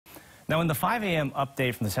Now, in the 5 a.m.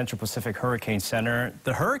 update from the Central Pacific Hurricane Center,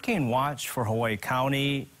 the hurricane watch for Hawaii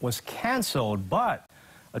County was canceled, but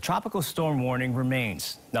a tropical storm warning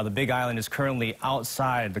remains. Now, the Big Island is currently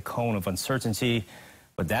outside the cone of uncertainty,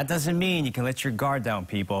 but that doesn't mean you can let your guard down,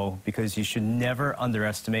 people, because you should never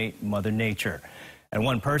underestimate Mother Nature. And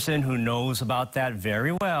one person who knows about that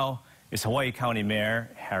very well is Hawaii County Mayor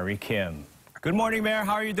Harry Kim. Good morning, Mayor.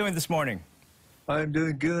 How are you doing this morning? I'm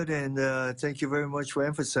doing good, and thank you very much for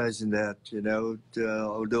emphasizing that. You know,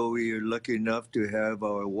 although we are lucky enough to have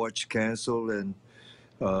our watch canceled, and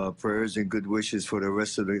prayers and good wishes for the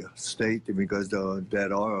rest of the state because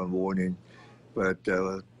that are on warning. But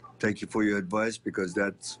thank you for your advice, because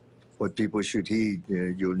that's what people should heed.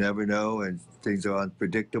 You'll never know, and things are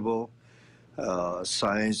unpredictable.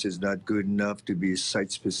 Science is not good enough to be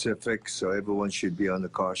site-specific, so everyone should be on the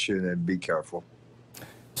caution and be careful.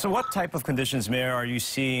 So what type of conditions, Mayor, are you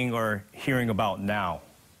seeing or hearing about now?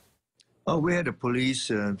 We had the police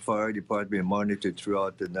and fire department monitored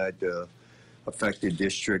throughout the night the affected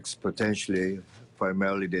districts, potentially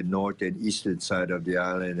primarily the north and eastern side of the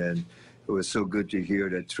island. And it was so good to hear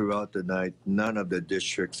that throughout the night, none of the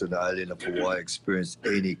districts on the island of Hawaii experienced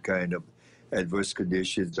any kind of adverse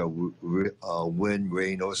conditions of wind,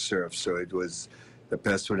 rain, or surf. So it was, the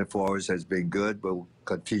past 24 hours has been good, but we'll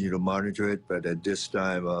continue to monitor it. But at this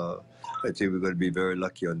time, I think we're going to be very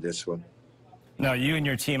lucky on this one. Now, you and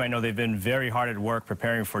your team, I know they've been very hard at work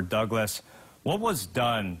preparing for Douglas. What was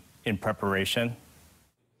done in preparation?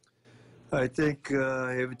 I think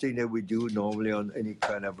everything that we do normally on any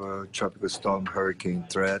kind of a tropical storm hurricane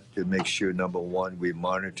threat, to make sure, number one, we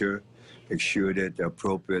monitor, make sure that the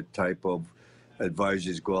appropriate type of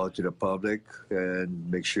advisories go out to the public, and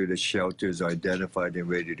make sure the shelters are identified and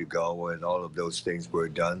ready to go, and all of those things were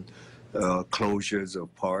done. Closures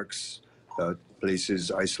of parks, places,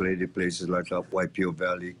 isolated places like Waipio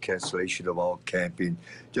Valley, cancellation of all camping,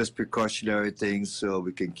 just precautionary things so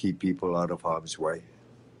we can keep people out of harm's way.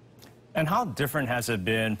 And how different has it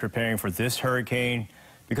been preparing for this hurricane?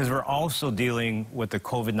 Because we're also dealing with the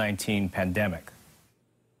COVID-19 pandemic.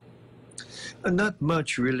 Not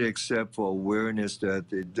much really, except for awareness that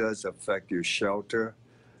it does affect your shelter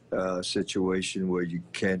situation, where you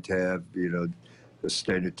can't have, you know, the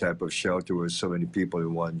standard type of shelter with so many people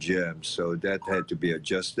in one gym. So that had to be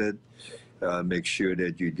adjusted. Make sure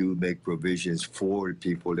that you do make provisions for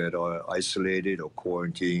people that are isolated or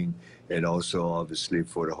quarantined, and also obviously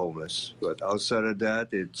for the homeless. But outside of that,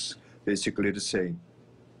 it's basically the same.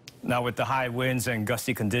 Now, with the high winds and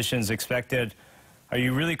gusty conditions expected, are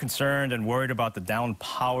you really concerned and worried about the downed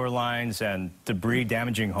power lines and debris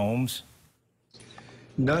damaging homes?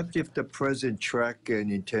 Not if the present track and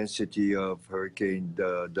intensity of Hurricane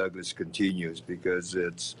Douglas continues, because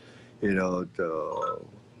it's, you know,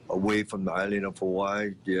 away from the island of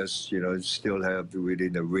Hawaii. Yes, you know, still have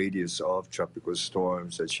within the radius of tropical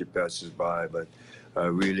storms as she passes by, but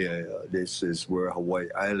really this is where Hawaii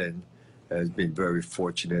Island has been very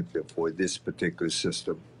fortunate for this particular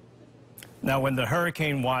system. Now, when the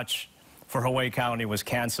hurricane watch for Hawaii County was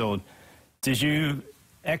canceled, did you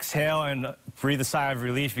exhale and breathe a sigh of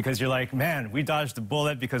relief because you're like, man, we dodged the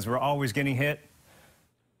bullet because we're always getting hit?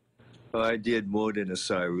 Well, I did more than a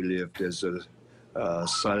sigh of relief. There's a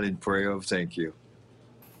silent prayer of thank you.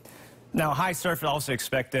 Now, high surf is also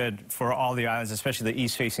expected for all the islands, especially the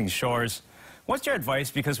east-facing shores. What's your advice?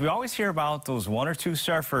 Because we always hear about those one or two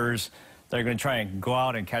surfers that are going to try and go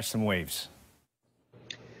out and catch some waves.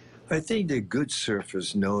 I think the good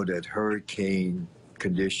surfers know that hurricane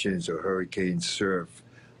conditions or hurricane surf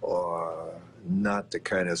are not the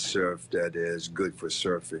kind of surf that is good for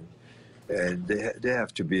surfing. And they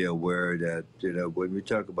have to be aware that, you know, when we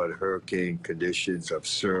talk about hurricane conditions of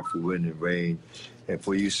surf, wind, and rain, and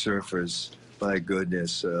for you surfers, my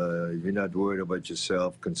goodness, if you're not worried about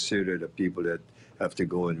yourself, consider the people that have to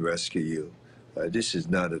go and rescue you. This is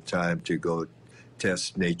not a time to go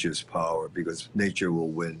test nature's power, because nature will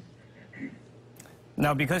win.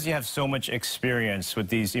 Now, because you have so much experience with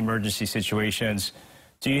these emergency situations,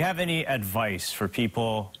 do you have any advice for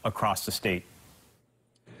people across the state?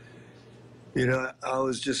 You know, I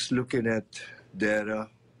was just looking at data.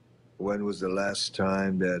 When was the last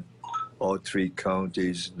time that all three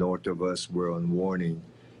counties north of us were on warning?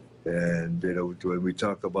 And, you know, when we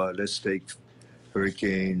talk about, let's take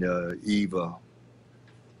Hurricane Eva,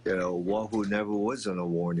 you know, Oahu never was on a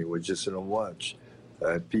warning, was just on a watch.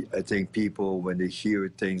 I think people, when they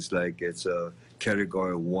hear things like it's a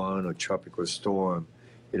Category 1 or tropical storm,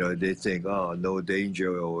 you know, they think, oh, no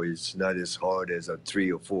danger, or it's not as hard as a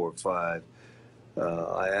 3 or 4 or 5.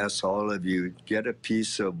 I ask all of you, get a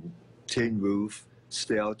piece of tin roof,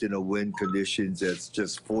 stay out in the wind conditions that's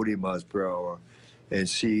just 40 miles per hour and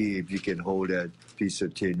see if you can hold that piece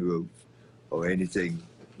of tin roof or anything.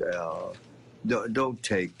 Don't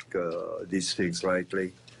take these things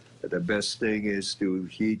lightly. The best thing is to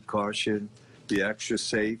heed caution, be extra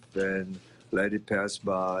safe, and let it pass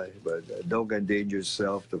by. But don't endanger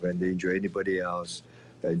yourself, don't endanger anybody else.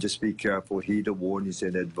 And just be careful, heed the warnings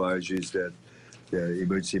and advisories that the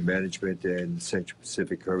Emergency Management and Central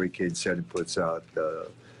Pacific Hurricane Center puts out.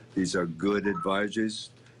 These are good advisories.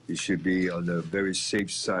 You should be on the very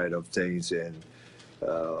safe side of things. And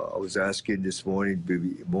I was asking this morning to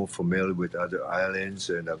be more familiar with other islands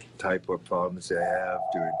and the type of problems they have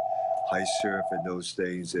during high surf and those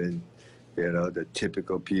things. And, you know, the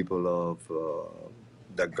typical people of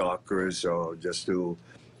the gawkers or just to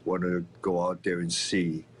want to go out there and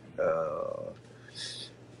see.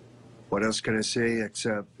 What else can I say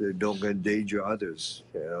except don't endanger others?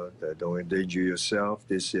 You know, don't endanger yourself.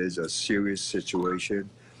 This is a serious situation.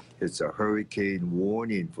 It's a hurricane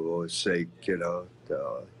warning, for sake. You know,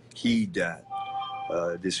 heed that.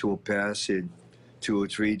 This will pass in 2 or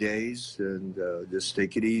 3 days, and just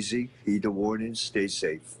take it easy. Heed the warnings. Stay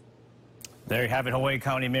safe. There you have it, Hawaii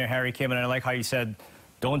County Mayor Harry Kim. And I like how you said,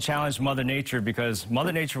 don't challenge Mother Nature, because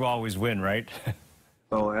Mother Nature will always win, right?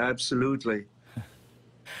 Oh, absolutely.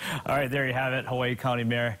 All right, there you have it, Hawaii County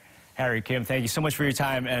Mayor Harry Kim. Thank you so much for your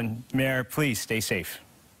time. And Mayor, please stay safe.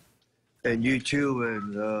 And you too.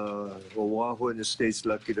 And Oahu and the state's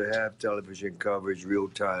lucky to have television coverage real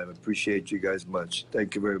time. Appreciate you guys much.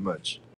 Thank you very much.